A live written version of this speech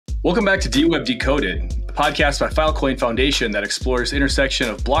Welcome back to DWeb Decoded, a podcast by Filecoin Foundation that explores the intersection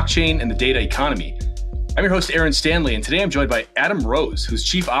of blockchain and the data economy. I'm your host, Aaron Stanley, and today I'm joined by Adam Rose, who's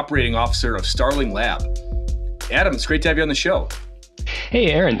Chief Operating Officer of Starling Lab. Adam, it's great to have you on the show. Hey,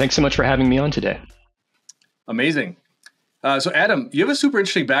 Aaron, thanks so much for having me on today. Amazing. So Adam, you have a super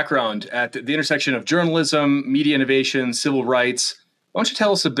interesting background at the intersection of journalism, media innovation, civil rights. Why don't you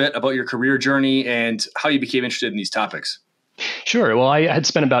tell us a bit about your career journey and how you became interested in these topics? Sure. Well, I had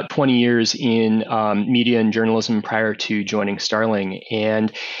spent about 20 years in media and journalism prior to joining Starling,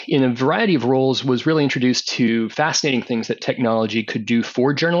 and in a variety of roles was really introduced to fascinating things that technology could do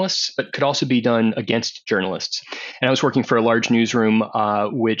for journalists, but could also be done against journalists. And I was working for a large newsroom,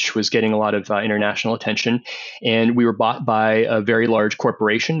 which was getting a lot of international attention, and we were bought by a very large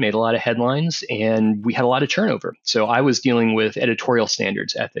corporation, made a lot of headlines, and we had a lot of turnover. So I was dealing with editorial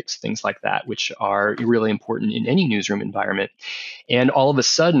standards, ethics, things like that, which are really important in any newsroom environment. And all of a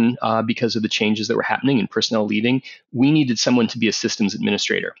sudden, because of the changes that were happening and personnel leaving, we needed someone to be a systems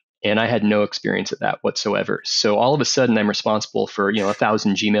administrator. And I had no experience at that whatsoever. So all of a sudden, I'm responsible for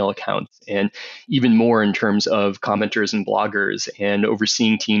 1,000 Gmail accounts and even more in terms of commenters and bloggers and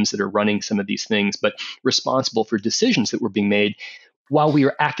overseeing teams that are running some of these things, but responsible for decisions that were being made while we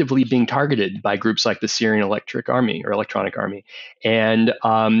were actively being targeted by groups like the Syrian Electronic Army. And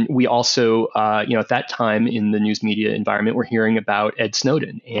we also, at that time in the news media environment, we're hearing about Ed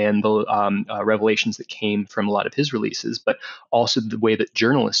Snowden and the revelations that came from a lot of his releases, but also the way that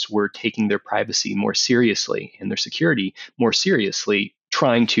journalists were taking their privacy more seriously and their security more seriously,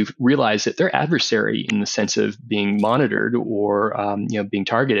 trying to realize that their adversary, in the sense of being monitored or being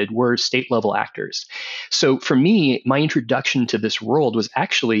targeted, were state-level actors. So for me, my introduction to this world was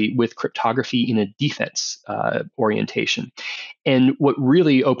actually with cryptography in a defense orientation. And what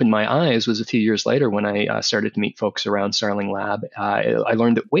really opened my eyes was a few years later when I started to meet folks around Starling Lab. I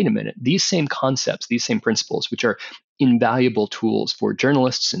learned that, wait a minute, these same concepts, these same principles, which are invaluable tools for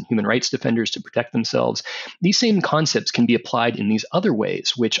journalists and human rights defenders to protect themselves, these same concepts can be applied in these other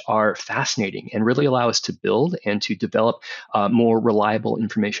ways, which are fascinating and really allow us to build and to develop more reliable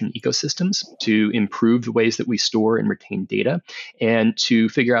information ecosystems, to improve the ways that we store and retain data, and to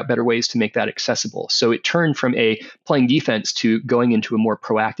figure out better ways to make that accessible. So it turned from a playing defense to going into a more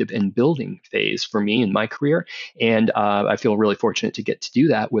proactive and building phase for me in my career. And I feel really fortunate to get to do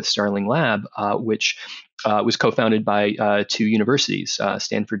that with Starling Lab, which was co-founded by two universities,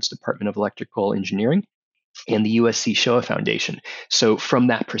 Stanford's Department of Electrical Engineering and the USC Shoah Foundation. So from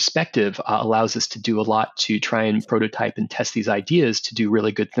that perspective, allows us to do a lot to try and prototype and test these ideas to do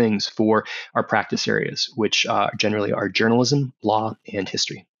really good things for our practice areas, which generally are journalism, law, and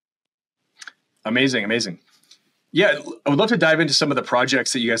history. Amazing. Yeah, I would love to dive into some of the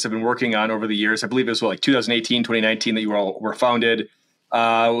projects that you guys have been working on over the years. I believe it was 2018, 2019 that you all were founded.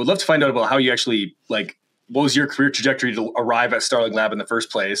 I would love to find out about how you actually, what was your career trajectory to arrive at Starling Lab in the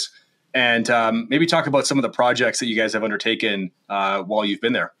first place? And maybe talk about some of the projects that you guys have undertaken while you've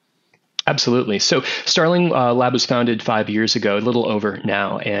been there. Absolutely. So Starling Lab was founded 5 years ago, a little over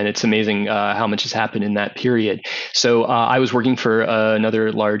now, and it's amazing how much has happened in that period. So I was working for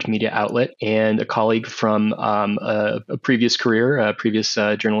another large media outlet, and a colleague from a previous career, a previous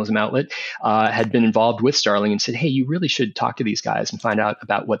journalism outlet, had been involved with Starling and said, hey, you really should talk to these guys and find out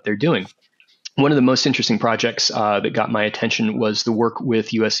about what they're doing. One of the most interesting projects that got my attention was the work with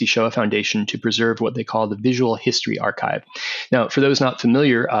USC Shoah Foundation to preserve what they call the Visual History Archive. Now, for those not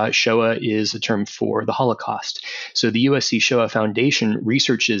familiar, Shoah is a term for the Holocaust. So the USC Shoah Foundation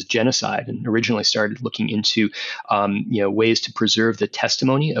researches genocide and originally started looking into ways to preserve the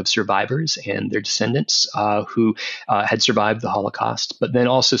testimony of survivors and their descendants who had survived the Holocaust, but then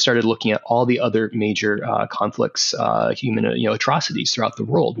also started looking at all the other major conflicts, human atrocities throughout the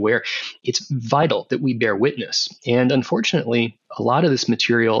world, where it's vital that we bear witness. And unfortunately, a lot of this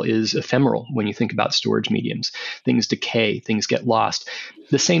material is ephemeral when you think about storage mediums. Things decay, things get lost.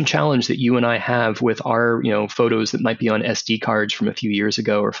 The same challenge that you and I have with our, photos that might be on SD cards from a few years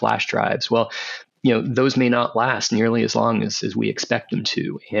ago or flash drives. Well, those may not last nearly as long as we expect them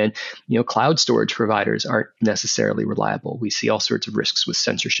to. And, cloud storage providers aren't necessarily reliable. We see all sorts of risks with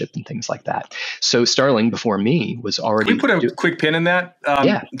censorship and things like that. So Starling, before me, was already... Can we put a quick pin in that?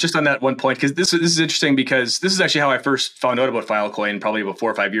 Just on that one point, because this is interesting, because this is actually how I first found out about Filecoin, probably about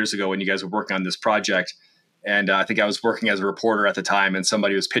 4 or 5 years ago when you guys were working on this project. And I think I was working as a reporter at the time, and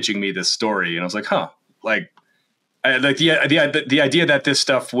somebody was pitching me this story. And I was like, the idea that this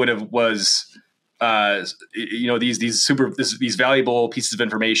stuff was... these valuable pieces of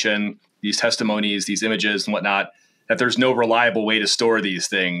information, these testimonies, these images and whatnot, that there's no reliable way to store these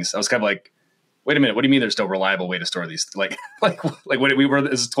things. I was kind of like, wait a minute, what do you mean there's no reliable way to store these? Like what we were,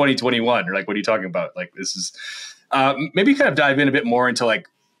 this is 2021, or like, what are you talking about? Like, this is, maybe kind of dive in a bit more into like,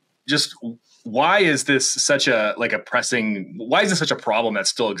 just why is this such a, like a pressing, why is this such a problem that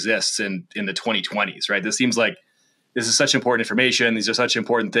still exists in the 2020s, right? This seems like this is such important information. These are such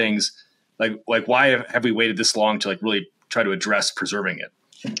important things. Like why have we waited this long to like really try to address preserving it?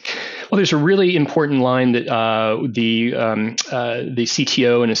 Well, there's a really important line that the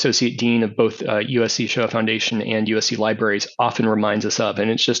CTO and associate dean of both USC Shoah Foundation and USC Libraries often reminds us of,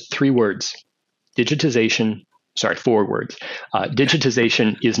 and it's just 3 words: digitization. Sorry, 4 words.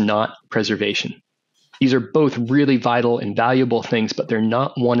 Digitization is not preservation. These are both really vital and valuable things, but they're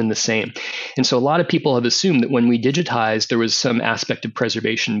not one and the same. And so a lot of people have assumed that when we digitized, there was some aspect of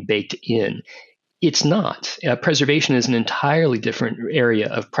preservation baked in. It's not. Preservation is an entirely different area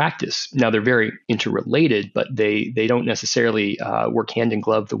of practice. Now, they're very interrelated, but they don't necessarily work hand in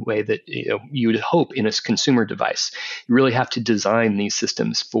glove the way that you would hope in a consumer device. You really have to design these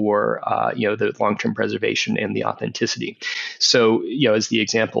systems for the long-term preservation and the authenticity. So, as the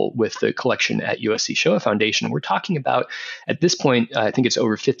example with the collection at USC Shoah Foundation, we're talking about, at this point, I think it's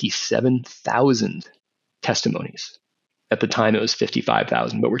over 57,000 testimonies. At the time, it was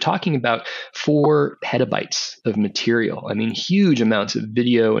 55,000, but we're talking about 4 petabytes of material. I mean, huge amounts of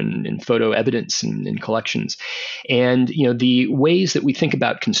video and photo evidence and collections. And, the ways that we think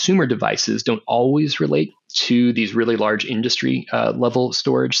about consumer devices don't always relate to these really large industry level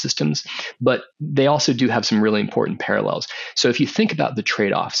storage systems, but they also do have some really important parallels. So if you think about the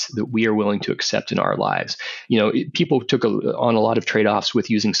trade-offs that we are willing to accept in our lives, people took on a lot of trade-offs with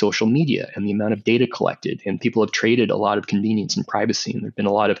using social media and the amount of data collected, and people have traded a lot of convenience and privacy, and there've been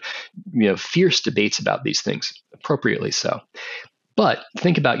a lot of fierce debates about these things, appropriately so. But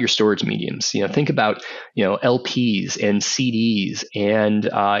think about your storage mediums. Think about LPs and CDs, and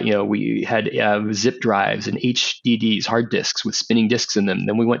we had zip drives and HDDs, hard disks with spinning disks in them.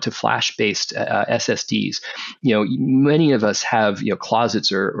 Then we went to flash-based SSDs. Many of us have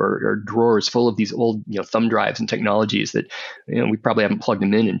closets or drawers full of these old thumb drives and technologies that we probably haven't plugged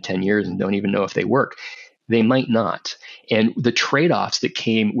them in 10 years and don't even know if they work. They might not. And the trade-offs that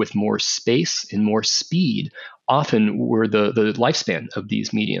came with more space and more speed often were the lifespan of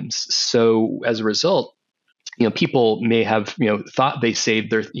these mediums. So as a result, people may have thought they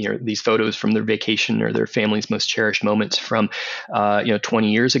saved their these photos from their vacation or their family's most cherished moments from 20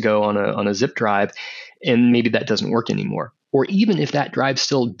 years ago on a zip drive, and maybe that doesn't work anymore. Or even if that drive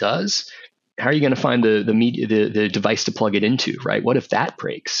still does, how are you going to find the device to plug it into, right? What if that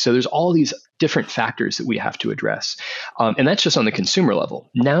breaks? So there's all these different factors that we have to address. And that's just on the consumer level.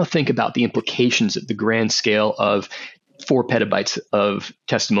 Now think about the implications at the grand scale of 4 petabytes of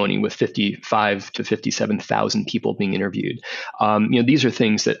testimony with 55 to 57,000 people being interviewed. These are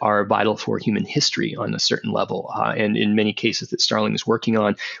things that are vital for human history on a certain level. And in many cases that Starling is working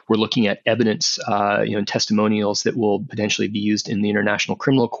on, we're looking at evidence, and testimonials that will potentially be used in the International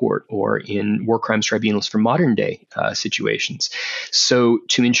Criminal Court or in war crimes tribunals for modern day situations. So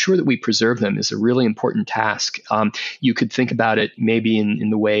to ensure that we preserve them is a really important task. You could think about it maybe in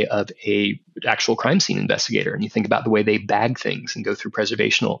the way of a actual crime scene investigator, and you think about the way they bag things and go through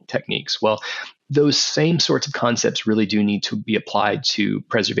preservational techniques. Well, those same sorts of concepts really do need to be applied to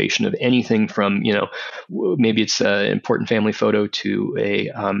preservation of anything from, maybe it's an important family photo to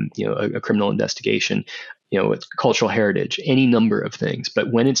a criminal investigation, with cultural heritage, any number of things.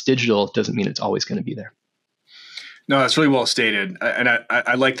 But when it's digital, it doesn't mean it's always going to be there. No, that's really well stated. And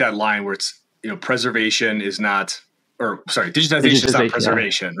I like that line where it's, preservation is not, or sorry, digitization is not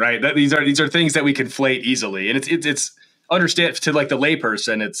preservation, right? These are things that we conflate easily. And it's understand to like the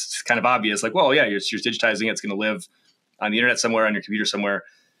layperson, it's kind of obvious, like, well, yeah, you're digitizing it. It's going to live on the internet somewhere, on your computer somewhere.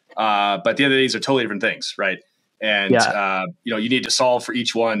 But the other these are totally different things, right? And, you need to solve for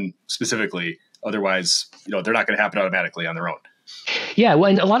each one specifically. Otherwise, they're not going to happen automatically on their own. Yeah, well,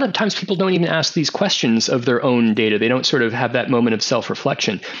 and a lot of times people don't even ask these questions of their own data. They don't sort of have that moment of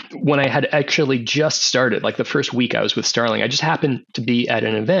self-reflection. When I had actually just started, like the first week I was with Starling, I just happened to be at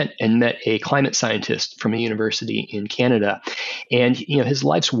an event and met a climate scientist from a university in Canada. And, his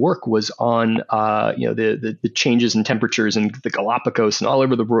life's work was on, the changes in temperatures in the Galapagos and all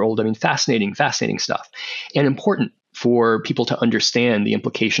over the world. I mean, fascinating stuff, and important for people to understand the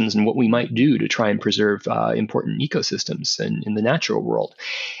implications and what we might do to try and preserve important ecosystems in the natural world.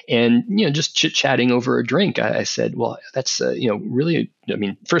 And, just chit-chatting over a drink, I said, well, that's, really,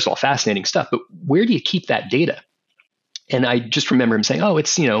 first of all, fascinating stuff, but where do you keep that data? And I just remember him saying, oh,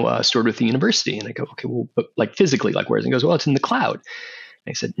 it's, stored with the university. And I go, okay, well, but like physically, like where is it? He goes, well, it's in the cloud.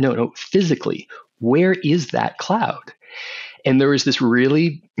 And I said, no, physically, where is that cloud? And there was this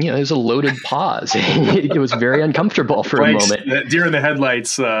really there's a loaded pause. It was very uncomfortable for a moment. Deer in the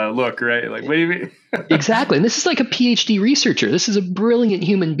headlights look, right? Like, what do you mean? Exactly. And this is like a PhD researcher. This is a brilliant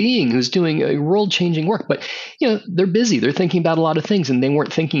human being who's doing a world-changing work. But, they're busy. They're thinking about a lot of things, and they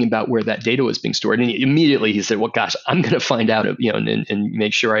weren't thinking about where that data was being stored. And immediately he said, well, gosh, I'm going to find out, and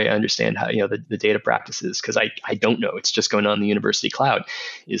make sure I understand how, the data practices, because I don't know. It's just going on in the university cloud.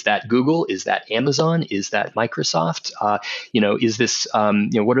 Is that Google? Is that Amazon? Is that Microsoft? Is this,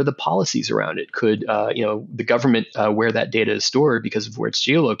 what are the policies around it? Could, the government, where that data is stored because of where it's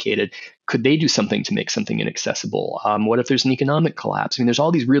geolocated, could they do something to make something inaccessible? What if there's an economic collapse? I mean, there's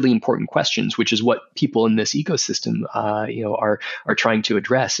all these really important questions, which is what people in this ecosystem, are trying to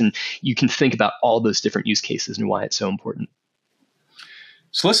address. And you can think about all those different use cases and why it's so important.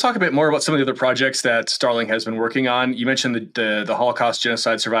 So let's talk a bit more about some of the other projects that Starling has been working on. You mentioned the Holocaust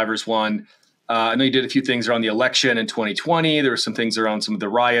genocide survivors one. I know you did a few things around the election in 2020. There were some things around some of the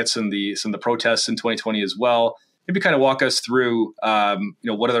riots and some of the protests in 2020 as well. Maybe kind of walk us through,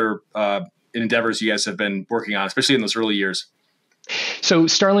 what other endeavors you guys have been working on, especially in those early years. So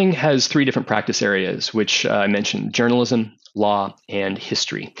Starling has 3 different practice areas, which I mentioned: journalism, law, and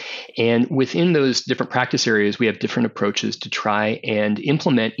history. And within those different practice areas, we have different approaches to try and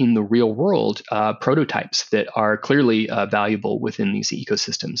implement in the real world prototypes that are clearly valuable within these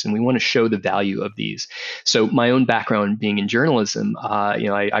ecosystems. And we want to show the value of these. So my own background being in journalism,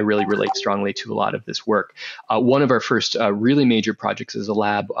 I really relate strongly to a lot of this work. One of our first really major projects as a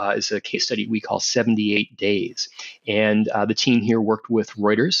lab is a case study we call 78 Days. And the team here worked with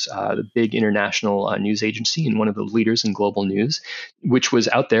Reuters, the big international news agency and one of the leaders in global news, which was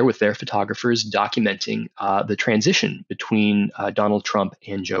out there with their photographers documenting the transition between Donald Trump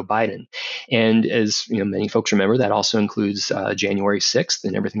and Joe Biden. And as many folks remember, that also includes January 6th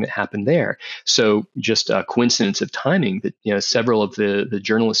and everything that happened there. So just a coincidence of timing that several of the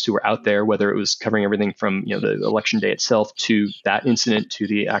journalists who were out there, whether it was covering everything from the election day itself to that incident to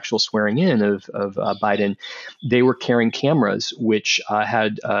the actual swearing in of Biden, they were carrying cameras which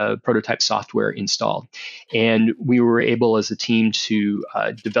had prototype software installed. And we were able as a team to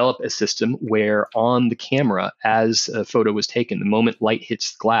develop a system where on the camera, as a photo was taken, the moment light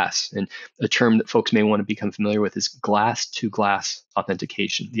hits glass, and a term that folks may want to become familiar with is glass-to-glass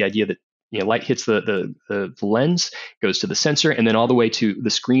authentication, the idea that light hits the lens, goes to the sensor, and then all the way to the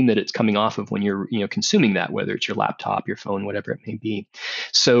screen that it's coming off of when you're consuming that, whether it's your laptop, your phone, whatever it may be.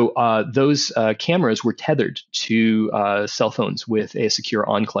 So those cameras were tethered to cell phones with a secure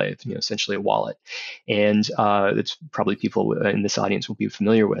enclave, essentially a wallet, and it's probably people in this audience will be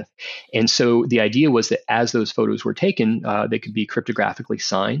familiar with. And so the idea was that as those photos were taken, they could be cryptographically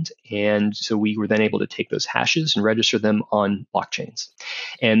signed, and so we were then able to take those hashes and register them on blockchains,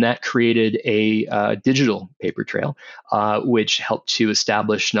 and that created a digital paper trail, which helped to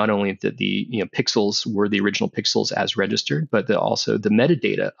establish not only that the pixels were the original pixels as registered, but also the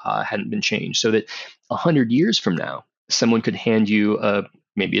metadata hadn't been changed, so that 100 years from now, someone could hand you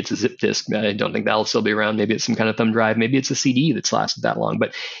maybe it's a zip disk. I don't think that'll still be around. Maybe it's some kind of thumb drive. Maybe it's a CD that's lasted that long.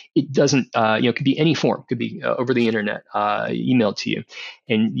 But it doesn't, it could be any form. It could be over the internet, emailed to you.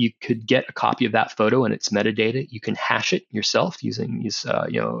 And you could get a copy of that photo and its metadata. You can hash it yourself using these,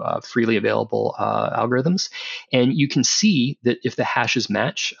 freely available algorithms. And you can see that if the hashes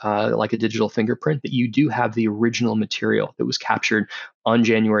match, like a digital fingerprint, that you do have the original material that was captured on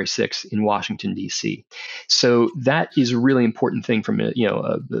January 6th in Washington, D.C. So that is a really important thing from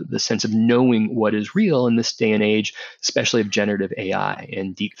the sense of knowing what is real in this day and age, especially of generative AI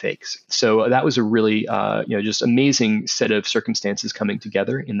and deepfakes. So that was a really just amazing set of circumstances coming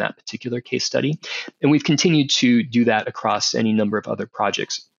together in that particular case study. And we've continued to do that across any number of other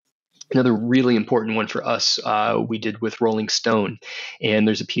projects. Another really important one for us, we did with Rolling Stone. And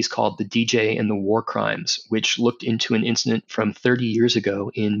there's a piece called The DJ and the War Crimes, which looked into an incident from 30 years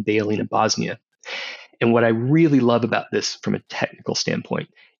ago in Bayelina, Bosnia. And what I really love about this from a technical standpoint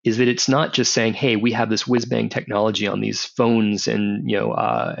is that it's not just saying, hey, we have this whiz-bang technology on these phones and,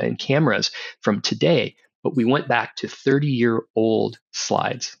 and cameras from today, but we went back to 30-year-old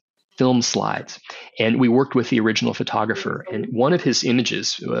slides, film slides. And we worked with the original photographer. And one of his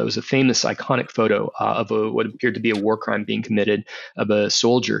images was a famous, iconic photo of what appeared to be a war crime being committed of a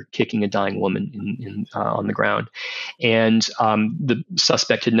soldier kicking a dying woman on the ground. And the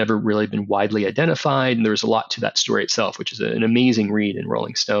suspect had never really been widely identified. And there was a lot to that story itself, which is an amazing read in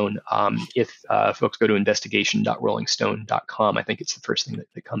Rolling Stone. If folks go to investigation.rollingstone.com, I think it's the first thing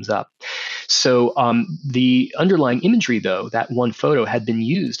that comes up. So the underlying imagery, though, that one photo had been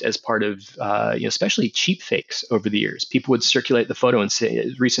used as part of, especially cheap fakes over the years. People would circulate the photo and say,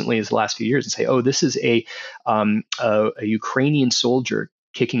 as recently as the last few years, and say, "Oh, this is a Ukrainian soldier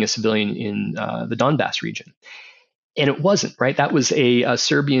kicking a civilian in the Donbass region. And it wasn't, right. That was a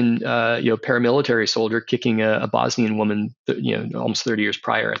Serbian, paramilitary soldier kicking a Bosnian woman, almost 30 years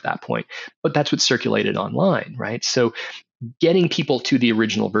prior at that point. But that's what circulated online, right? So getting people to the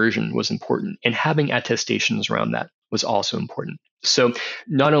original version was important, and having attestations around that was also important. So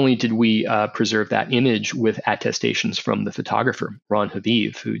not only did we preserve that image with attestations from the photographer, Ron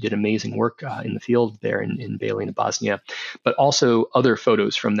Habib, who did amazing work in the field there in Bailey, Bosnia, but also other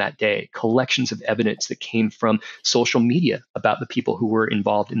photos from that day, collections of evidence that came from social media about the people who were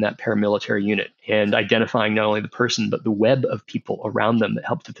involved in that paramilitary unit, and identifying not only the person, but the web of people around them that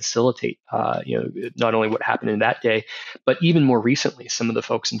helped to facilitate, not only what happened in that day, but even more recently, some of the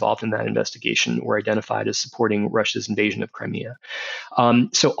folks involved in that investigation were identified as supporting Russia's invasion of Crimea.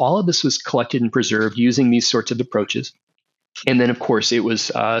 So all of this was collected and preserved using these sorts of approaches. And then, of course, it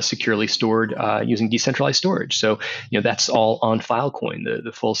was securely stored using decentralized storage. So, that's all on Filecoin,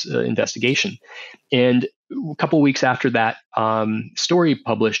 the full investigation. And a couple of weeks after that story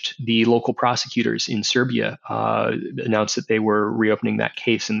published, the local prosecutors in Serbia announced that they were reopening that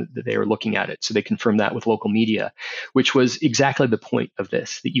case and that they were looking at it. So they confirmed that with local media, which was exactly the point of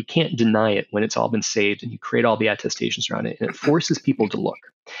this, that you can't deny it when it's all been saved and you create all the attestations around it. And it forces people to look.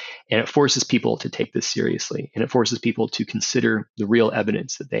 And it forces people to take this seriously, and it forces people to consider the real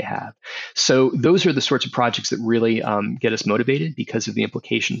evidence that they have. So those are the sorts of projects that really get us motivated because of the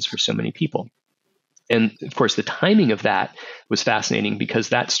implications for so many people. And of course, the timing of that was fascinating because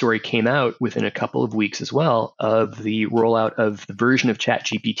that story came out within a couple of weeks as well of the rollout of the version of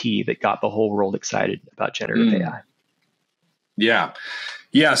ChatGPT that got the whole world excited about generative AI. Yeah.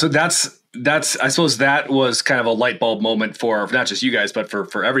 Yeah. So that's, I suppose that was kind of a light bulb moment for not just you guys, but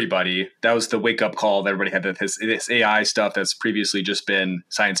for everybody. That was the wake up call that everybody had, that this AI stuff that's previously just been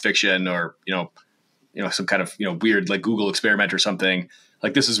science fiction or, some kind of, weird like Google experiment or something.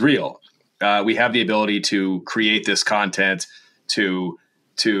 Like, this is real. We have the ability to create this content, to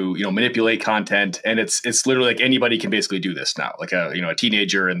manipulate content, and it's literally like anybody can basically do this now. Like a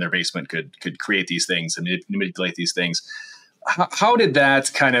teenager in their basement could create these things and manipulate these things. How did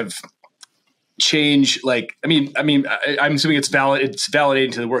that kind of change? Like, I'm assuming it's valid. It's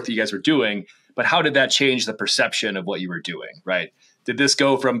validating to the work that you guys were doing, but how did that change the perception of what you were doing? Right? Did this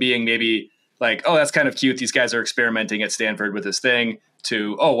go from being maybe like, oh, that's kind of cute, these guys are experimenting at Stanford with this thing,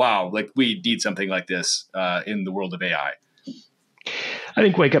 to, oh, wow, like we need something like this in the world of AI? I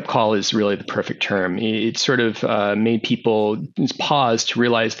think wake up call is really the perfect term. It sort of made people pause to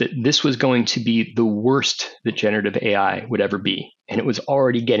realize that this was going to be the worst that generative AI would ever be. And it was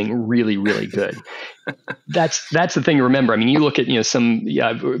already getting really, really good. That's the thing to remember. I mean, you look at,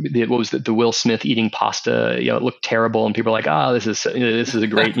 what was the Will Smith eating pasta, it looked terrible. And people are like, this is a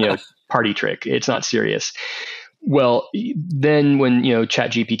great, party trick. It's not serious. Well, then when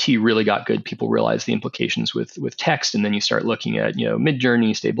ChatGPT really got good, people realized the implications with text, and then you start looking at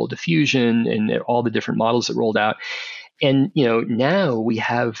Midjourney, Stable Diffusion, and all the different models that rolled out. And now we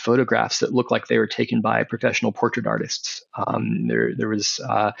have photographs that look like they were taken by professional portrait artists. There was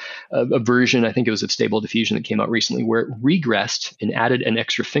a version, I think it was of Stable Diffusion, that came out recently where it regressed and added an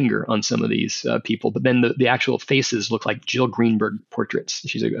extra finger on some of these people. But then the actual faces look like Jill Greenberg portraits.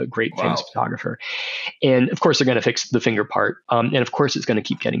 She's a great famous photographer. And of course, they're going to fix the finger part. And of course, it's going to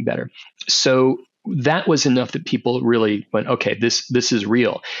keep getting better. So that was enough that people really went, okay, this is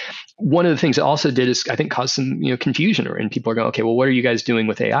real. One of the things it also did is, I think, cause some confusion, and people are going, okay, well, what are you guys doing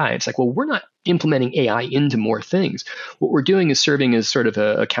with AI? It's like, well, we're not implementing AI into more things. What we're doing is serving as sort of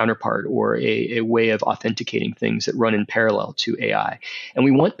a counterpart or a way of authenticating things that run in parallel to AI. And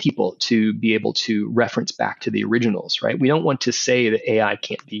we want people to be able to reference back to the originals, right? We don't want to say that AI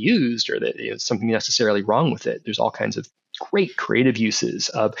can't be used or that there's something necessarily wrong with it. There's all kinds of great creative uses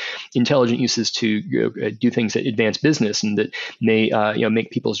of intelligent uses to do things that advance business and that may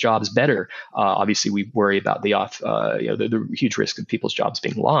make people's jobs better. Obviously, we worry about the huge risk of people's jobs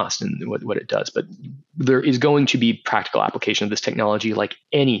being lost and what it does. But there is going to be practical application of this technology, like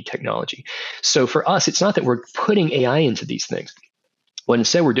any technology. So for us, it's not that we're putting AI into these things. What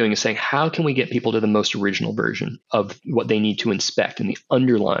instead we're doing is saying, how can we get people to the most original version of what they need to inspect and the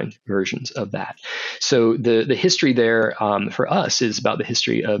underlying versions of that? So the history there for us is about the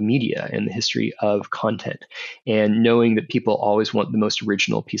history of media and the history of content, and knowing that people always want the most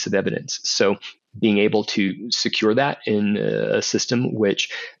original piece of evidence. So being able to secure that in a system which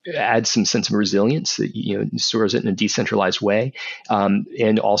adds some sense of resilience, that stores it in a decentralized way,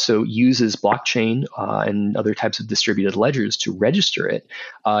 and also uses blockchain and other types of distributed ledgers to register it,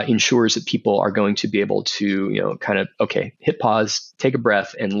 ensures that people are going to be able to kind of hit pause, take a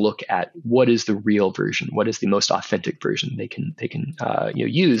breath, and look at what is the real version, what is the most authentic version they can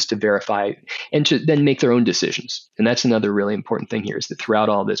use to verify and to then make their own decisions. And that's another really important thing here, is that throughout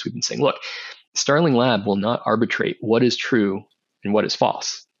all this, we've been saying, look, Starling Lab will not arbitrate what is true and what is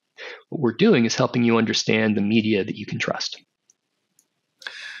false. What we're doing is helping you understand the media that you can trust.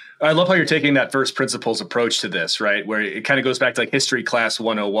 I love how you're taking that first principles approach to this, right? Where it kind of goes back to like history class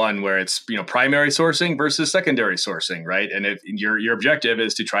 101, where it's, primary sourcing versus secondary sourcing, right? And if your objective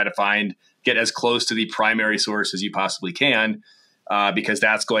is to try to get as close to the primary source as you possibly can, because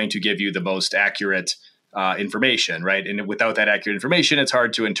that's going to give you the most accurate information, right? And without that accurate information, it's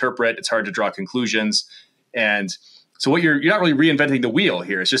hard to interpret, it's hard to draw conclusions. And so what you're not really reinventing the wheel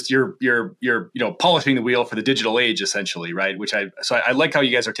here. It's just you're polishing the wheel for the digital age, essentially, right? So I like how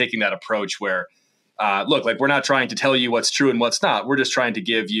you guys are taking that approach where, look, like we're not trying to tell you what's true and what's not. We're just trying to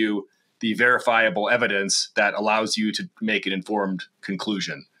give you the verifiable evidence that allows you to make an informed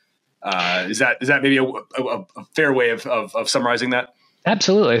conclusion. Is that maybe a fair way of summarizing that?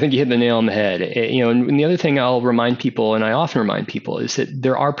 Absolutely. I think you hit the nail on the head. And the other thing I'll remind people, and I often remind people, is that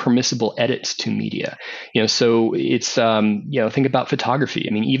there are permissible edits to media. So it's, think about photography.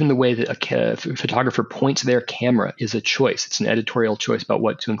 I mean, even the way that a photographer points their camera is a choice. It's an editorial choice about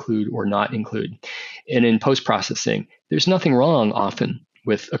what to include or not include. And in post-processing, there's nothing wrong often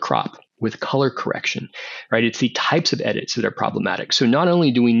with a crop, with color correction, right? It's the types of edits that are problematic. So not only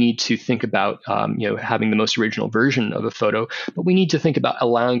do we need to think about, having the most original version of a photo, but we need to think about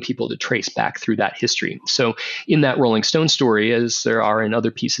allowing people to trace back through that history. So in that Rolling Stone story, as there are in other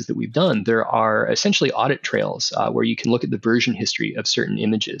pieces that we've done, there are essentially audit trails where you can look at the version history of certain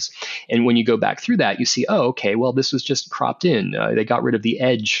images. And when you go back through that, you see, well, this was just cropped in. They got rid of the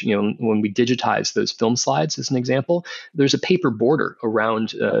edge. When we digitized those film slides, as an example, there's a paper border around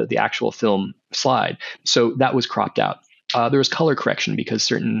the actual film slide. So that was cropped out. There was color correction because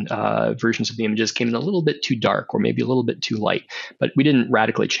certain versions of the images came in a little bit too dark or maybe a little bit too light, but we didn't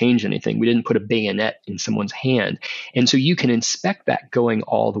radically change anything. We didn't put a bayonet in someone's hand. And so you can inspect that going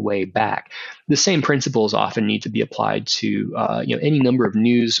all the way back. The same principles often need to be applied to any number of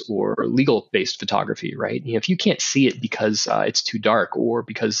news or legal-based photography, right? If you can't see it because it's too dark or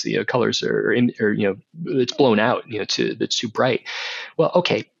because the colors it's blown out, it's too bright. Well,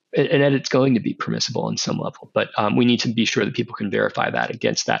 okay. An edit's going to be permissible on some level, but we need to be sure that people can verify that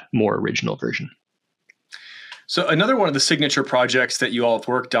against that more original version. So another one of the signature projects that you all have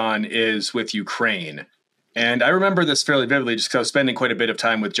worked on is with Ukraine. And I remember this fairly vividly just because I was spending quite a bit of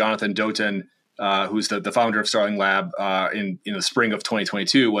time with Jonathan Doten, who's the founder of Starling Lab, in the spring of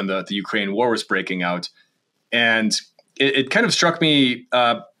 2022 when the Ukraine war was breaking out. And it kind of struck me,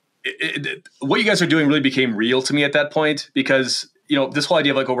 what you guys are doing really became real to me at that point, because this whole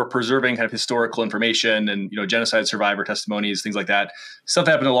idea of we're preserving kind of historical information and, genocide survivor testimonies, things like that. Stuff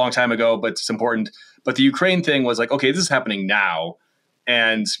happened a long time ago, but it's important. But the Ukraine thing was okay, this is happening now.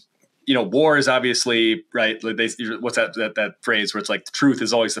 And, war is obviously, right. What's that phrase where it's the truth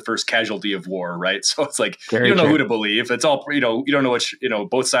is always the first casualty of war, right? So it's Very you don't know true. who to believe. It's all, you don't know which,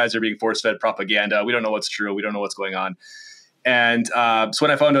 both sides are being force-fed propaganda. We don't know what's true. We don't know what's going on. And so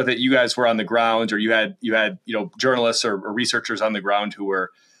when I found out that you guys were on the ground, or you had journalists or researchers on the ground who were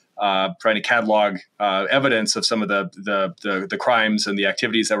trying to catalog evidence of some of the crimes and the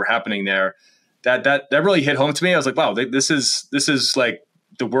activities that were happening there, that really hit home to me. I was like, wow, this is like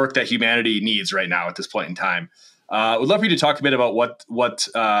the work that humanity needs right now at this point in time. Would love for you to talk a bit about what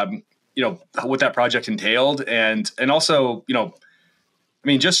that project entailed, and also I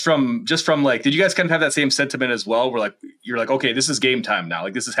mean, just from did you guys kind of have that same sentiment as well? Where you're okay, this is game time now.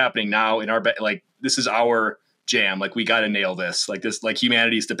 This is happening now in our this is our jam. We got to nail this.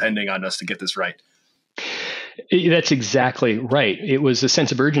 Humanity is depending on us to get this right. That's exactly right. It was a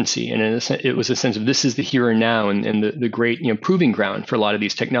sense of urgency, and it was a sense of this is the here and now, and the great proving ground for a lot of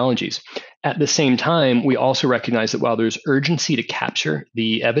these technologies. At the same time, we also recognize that while there's urgency to capture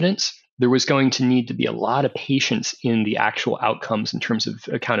the evidence, there was going to need to be a lot of patience in the actual outcomes in terms of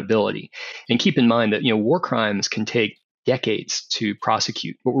accountability. And keep in mind that war crimes can take decades to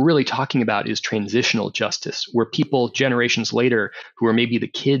prosecute. What we're really talking about is transitional justice, where people generations later, who are maybe the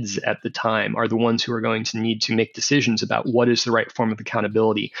kids at the time, are the ones who are going to need to make decisions about what is the right form of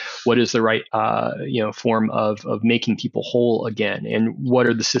accountability, what is the right form of making people whole again, and what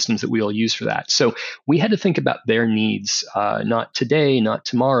are the systems that we all use for that. So we had to think about their needs, not today, not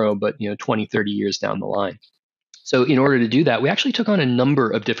tomorrow, but 20, 30 years down the line. So in order to do that, we actually took on a number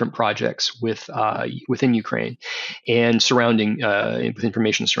of different projects within Ukraine and with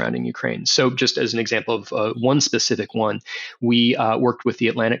information surrounding Ukraine. So just as an example of one specific one, we worked with the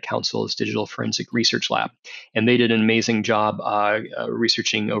Atlantic Council's Digital Forensic Research Lab, and they did an amazing job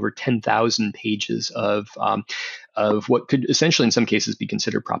researching over 10,000 pages of what could essentially in some cases be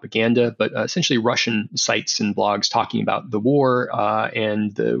considered propaganda, but essentially Russian sites and blogs talking about the war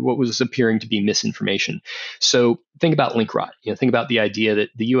and what was appearing to be misinformation. So think about link rot. Think about the idea that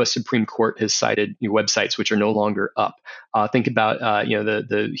the U.S. Supreme Court has cited websites which are no longer up. Think about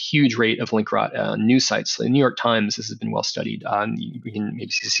the huge rate of link rot on news sites. The New York Times, this has been well studied. You can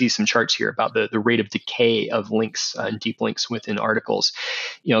maybe see some charts here about the rate of decay of links and deep links within articles.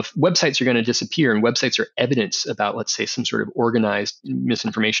 If websites are going to disappear and websites are evidence about, let's say, some sort of organized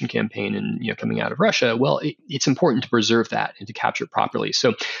misinformation campaign and coming out of Russia, well, it's important to preserve that and to capture it properly.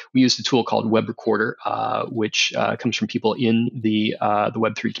 So we used a tool called Web Recorder, which comes from people in the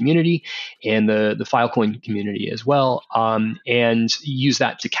Web3 community and the Filecoin community as well, and use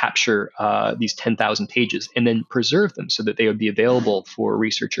that to capture these 10,000 pages and then preserve them so that they would be available for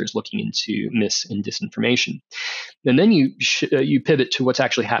researchers looking into mis and disinformation. And then you pivot to what's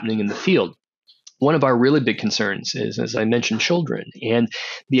actually happening in the field. One of our really big concerns is, as I mentioned, children, and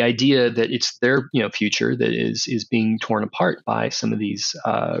the idea that it's their future that is being torn apart by some of these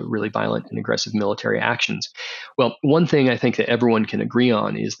really violent and aggressive military actions. Well, one thing I think that everyone can agree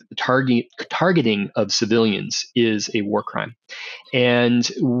on is that the targeting of civilians is a war crime. And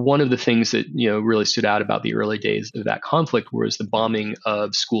one of the things that really stood out about the early days of that conflict was the bombing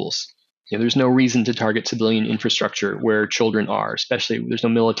of schools. There's no reason to target civilian infrastructure where children are, especially when there's no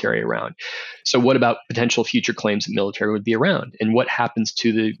military around. So what about potential future claims that military would be around? And what happens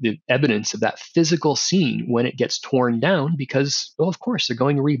to the evidence of that physical scene when it gets torn down? Because, well, of course, they're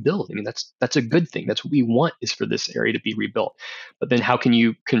going to rebuild. I mean, that's a good thing. That's what we want, is for this area to be rebuilt. But then how can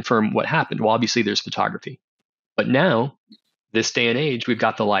you confirm what happened? Well, obviously there's photography. But now, this day and age, we've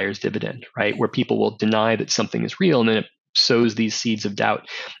got the liar's dividend, right? Where people will deny that something is real, and then it sows these seeds of doubt.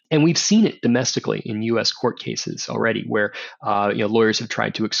 And we've seen it domestically in U.S. court cases already, where lawyers have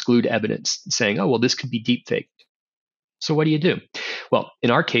tried to exclude evidence, saying, "Oh, well, this could be deepfake." So what do you do? Well, in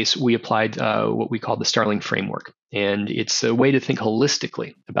our case, we applied what we call the Starling framework, and it's a way to think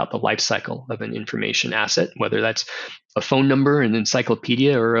holistically about the life cycle of an information asset, whether that's a phone number, an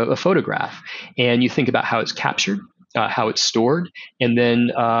encyclopedia, or a photograph. And you think about how it's captured, how it's stored, and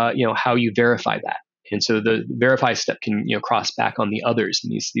then how you verify that. And so the verify step can cross back on the others.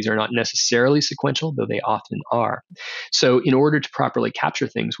 And these are not necessarily sequential, though they often are. So in order to properly capture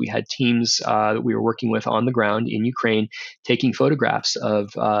things, we had teams that we were working with on the ground in Ukraine taking photographs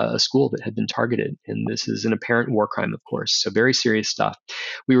of a school that had been targeted. And this is an apparent war crime, of course, so very serious stuff.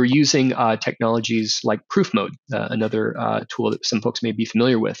 We were using technologies like proof mode, another tool that some folks may be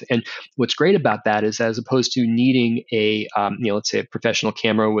familiar with. And what's great about that is, as opposed to needing a let's say a professional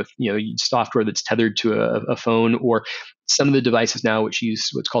camera with software that's tethered to a phone, or some of the devices now which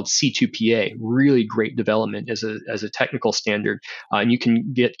use what's called C2PA, really great development as a technical standard. And you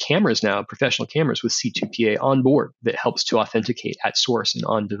can get cameras now, professional cameras with C2PA on board, that helps to authenticate at source and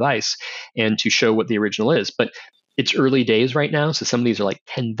on device and to show what the original is. But it's early days right now, so some of these are like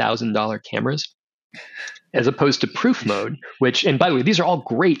 $10,000 cameras, as opposed to proof mode, which, and by the way, these are all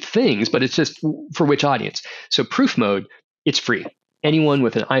great things, but it's just for which audience. So proof mode, it's free. Anyone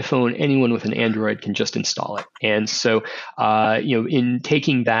with an iPhone, anyone with an Android can just install it. And so, in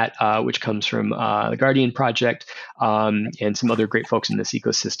taking that, which comes from the Guardian Project and some other great folks in this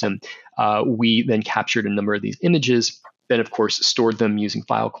ecosystem, we then captured a number of these images. Then, of course, stored them using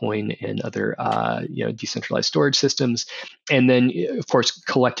Filecoin and other decentralized storage systems, and then, of course,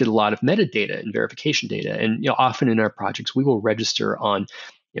 collected a lot of metadata and verification data. And often in our projects, we will register on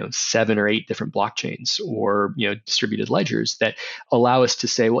 7 or 8 different blockchains or distributed ledgers that allow us to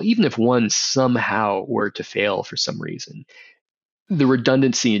say, well, even if one somehow were to fail for some reason, the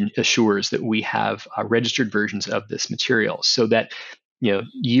redundancy assures that we have registered versions of this material, so that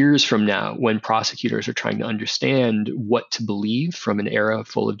years from now, when prosecutors are trying to understand what to believe from an era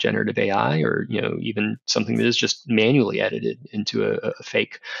full of generative AI, or even something that is just manually edited into a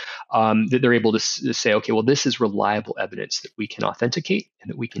fake, that they're able to say, okay, well, this is reliable evidence that we can authenticate and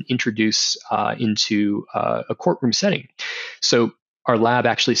that we can introduce into a courtroom setting. So our lab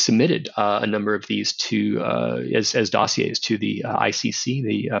actually submitted a number of these to as dossiers to the ICC,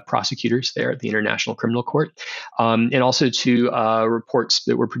 the prosecutors there at the International Criminal Court, and also to reports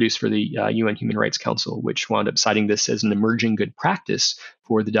that were produced for the UN Human Rights Council, which wound up citing this as an emerging good practice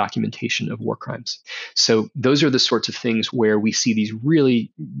for the documentation of war crimes. So those are the sorts of things where we see these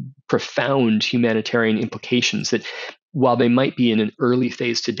really profound humanitarian implications that, while they might be in an early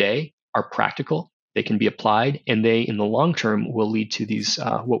phase today, are practical. They can be applied, and they, in the long term, will lead to these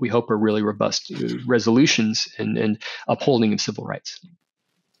what we hope are really robust resolutions and upholding of civil rights.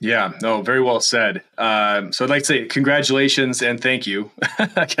 Yeah, no, very well said. So I'd like to say congratulations and thank you,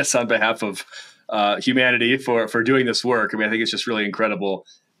 I guess, on behalf of humanity for doing this work. I mean, I think it's just really incredible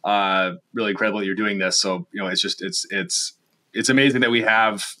that you're doing this. So, it's amazing that we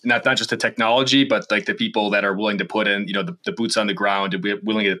have not just the technology, but like the people that are willing to put in, the boots on the ground and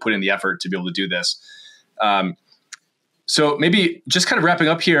willing to put in the effort to be able to do this. So maybe just kind of wrapping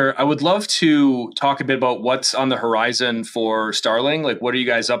up here, I would love to talk a bit about what's on the horizon for Starling. Like, what are you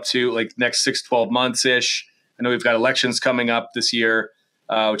guys up to, like next 6-12 months ish? I know we've got elections coming up this year,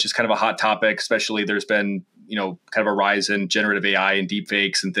 which is kind of a hot topic, especially there's been, kind of a rise in generative AI and deep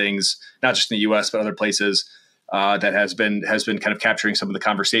fakes and things, not just in the US, but other places. That has been kind of capturing some of the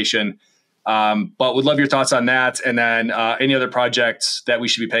conversation. But would love your thoughts on that, and then any other projects that we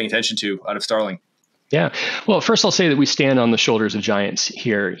should be paying attention to out of Starling. Yeah. Well, first I'll say that we stand on the shoulders of giants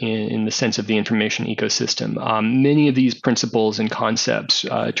here in the sense of the information ecosystem. Many of these principles and concepts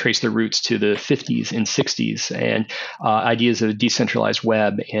trace their roots to the 50s and 60s and ideas of a decentralized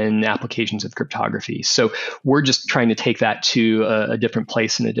web and applications of cryptography. So we're just trying to take that to a different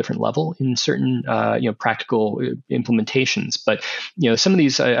place and a different level in certain practical implementations. But some of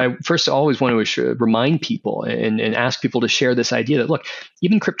these, I first always want to remind people and ask people to share this idea that, look,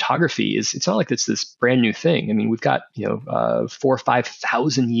 even cryptography it's not like it's this brand new thing. I mean, we've got 4,000 or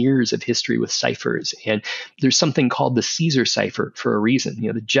 5,000 years of history with ciphers, and there's something called the Caesar cipher for a reason.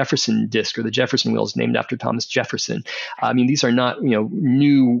 The Jefferson disk or the Jefferson wheel is named after Thomas Jefferson. I mean, these are not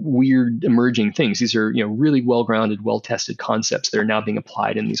new, weird, emerging things. These are really well-grounded, well-tested concepts that are now being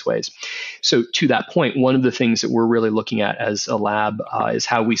applied in these ways. So to that point, one of the things that we're really looking at as a lab is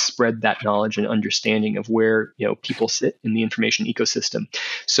how we spread that knowledge and understanding of where people sit in the information ecosystem.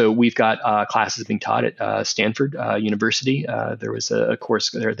 So we've got classes being taught at Stanford University. There was a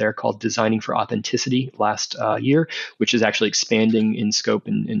course there called Designing for Authenticity last year, which is actually expanding in scope.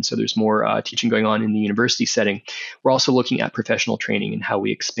 And so there's more teaching going on in the university setting. We're also looking at professional training and how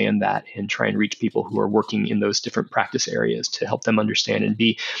we expand that and try and reach people who are working in those different practice areas to help them understand and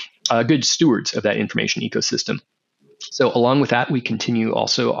be good stewards of that information ecosystem. So along with that, we continue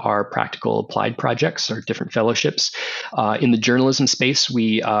also our practical applied projects, our different fellowships. In the journalism space,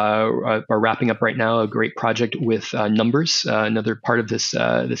 we are wrapping up right now a great project with Numbers, another part of this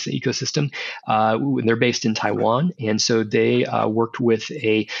ecosystem. They're based in Taiwan, and so they worked with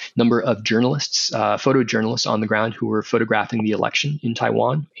a number of journalists, photojournalists on the ground who were photographing the election in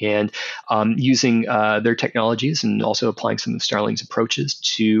Taiwan, and using their technologies and also applying some of Starling's approaches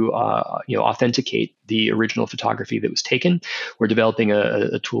to authenticate the original photography that was taken. We're developing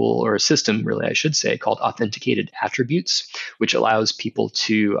a tool or a system, really, I should say, called authenticated attributes, which allows people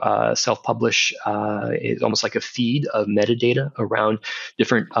to self-publish almost like a feed of metadata around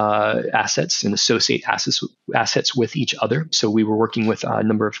different assets and associate assets with each other. So we were working with a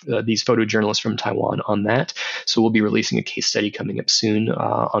number of these photojournalists from Taiwan on that. So we'll be releasing a case study coming up soon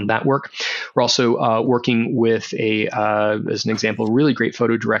on that work. We're also working with as an example, a really great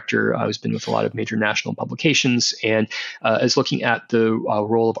photo director who's been with a lot of major national publications and is looking at the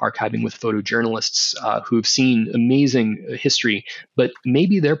role of archiving with photojournalists who've seen amazing history, but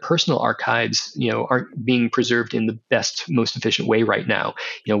maybe their personal archives, aren't being preserved in the best, most efficient way right now.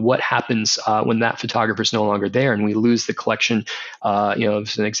 What happens when that photographer is no longer there and we lose the collection?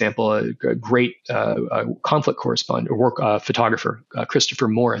 As an example, a great conflict correspondent or work photographer, Christopher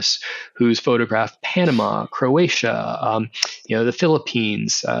Morris, who's photographed Panama, Croatia, the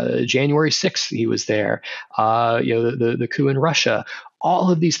Philippines. January 6th, he was was there, the coup in Russia.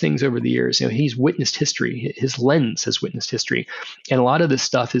 All of these things over the years, he's witnessed history. His lens has witnessed history, and a lot of this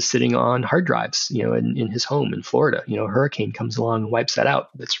stuff is sitting on hard drives, in his home in Florida. A hurricane comes along and wipes that out.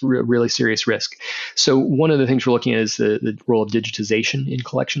 That's really serious risk. So one of the things we're looking at is the role of digitization in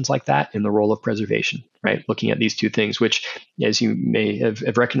collections like that, and the role of preservation. Right, looking at these two things, which, as you may have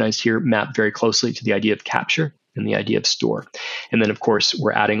recognized here, map very closely to the idea of capture and the idea of store. And then, of course,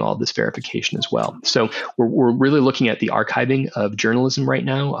 we're adding all this verification as well. So we're really looking at the archiving of journalism right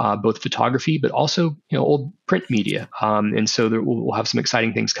now, both photography, but also old print media. And so we'll have some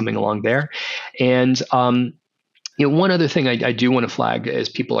exciting things coming along there. And one other thing I do want to flag as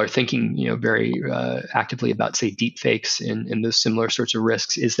people are thinking, very actively about, say, deep fakes and those similar sorts of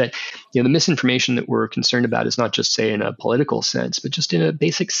risks, is that, the misinformation that we're concerned about is not just, say, in a political sense, but just in a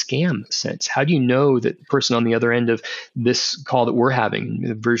basic scam sense. How do you know that the person on the other end of this call that we're having,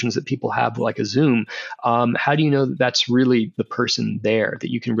 the versions that people have like a Zoom, how do you know that that's really the person there,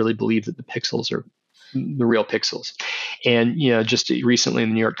 that you can really believe that the pixels are the real pixels? And just recently in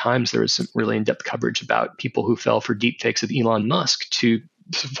the New York Times, there was some really in-depth coverage about people who fell for deepfakes of Elon Musk to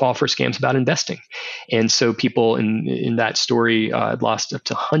fall for scams about investing. And so people in that story lost up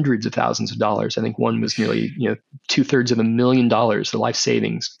to hundreds of thousands of dollars. I think one was nearly $250,000, their life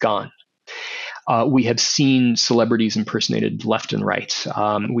savings gone. We have seen celebrities impersonated left and right.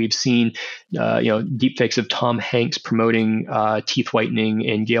 We've seen, deepfakes of Tom Hanks promoting teeth whitening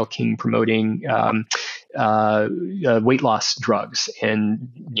and Gayle King promoting weight loss drugs. And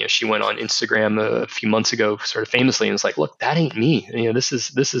she went on Instagram a few months ago, sort of famously, and was like, "Look, that ain't me. This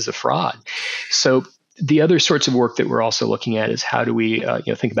is a fraud." So the other sorts of work that we're also looking at is how do we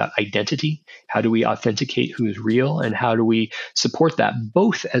think about identity? How do we authenticate who's real? And how do we support that,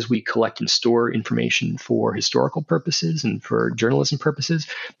 both as we collect and store information for historical purposes and for journalism purposes,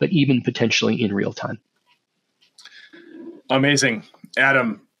 but even potentially in real time? Amazing.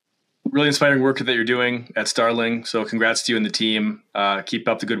 Adam, really inspiring work that you're doing at Starling. So congrats to you and the team. Keep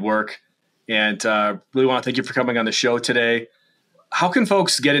up the good work. And really want to thank you for coming on the show today. How can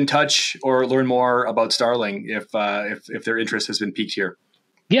folks get in touch or learn more about Starling if their interest has been piqued here?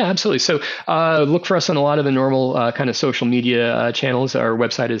 Yeah, absolutely. So look for us on a lot of the normal kind of social media channels. Our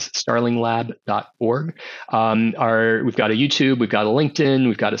website is starlinglab.org. We've got a YouTube, we've got a LinkedIn,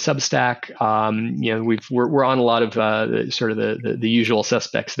 we've got a Substack. We're on a lot of the usual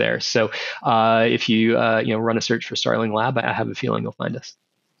suspects there. So if you run a search for Starling Lab, I have a feeling you'll find us.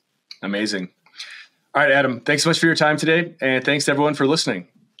 Amazing. All right, Adam, thanks so much for your time today. And thanks to everyone for listening.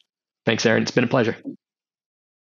 Thanks, Aaron. It's been a pleasure.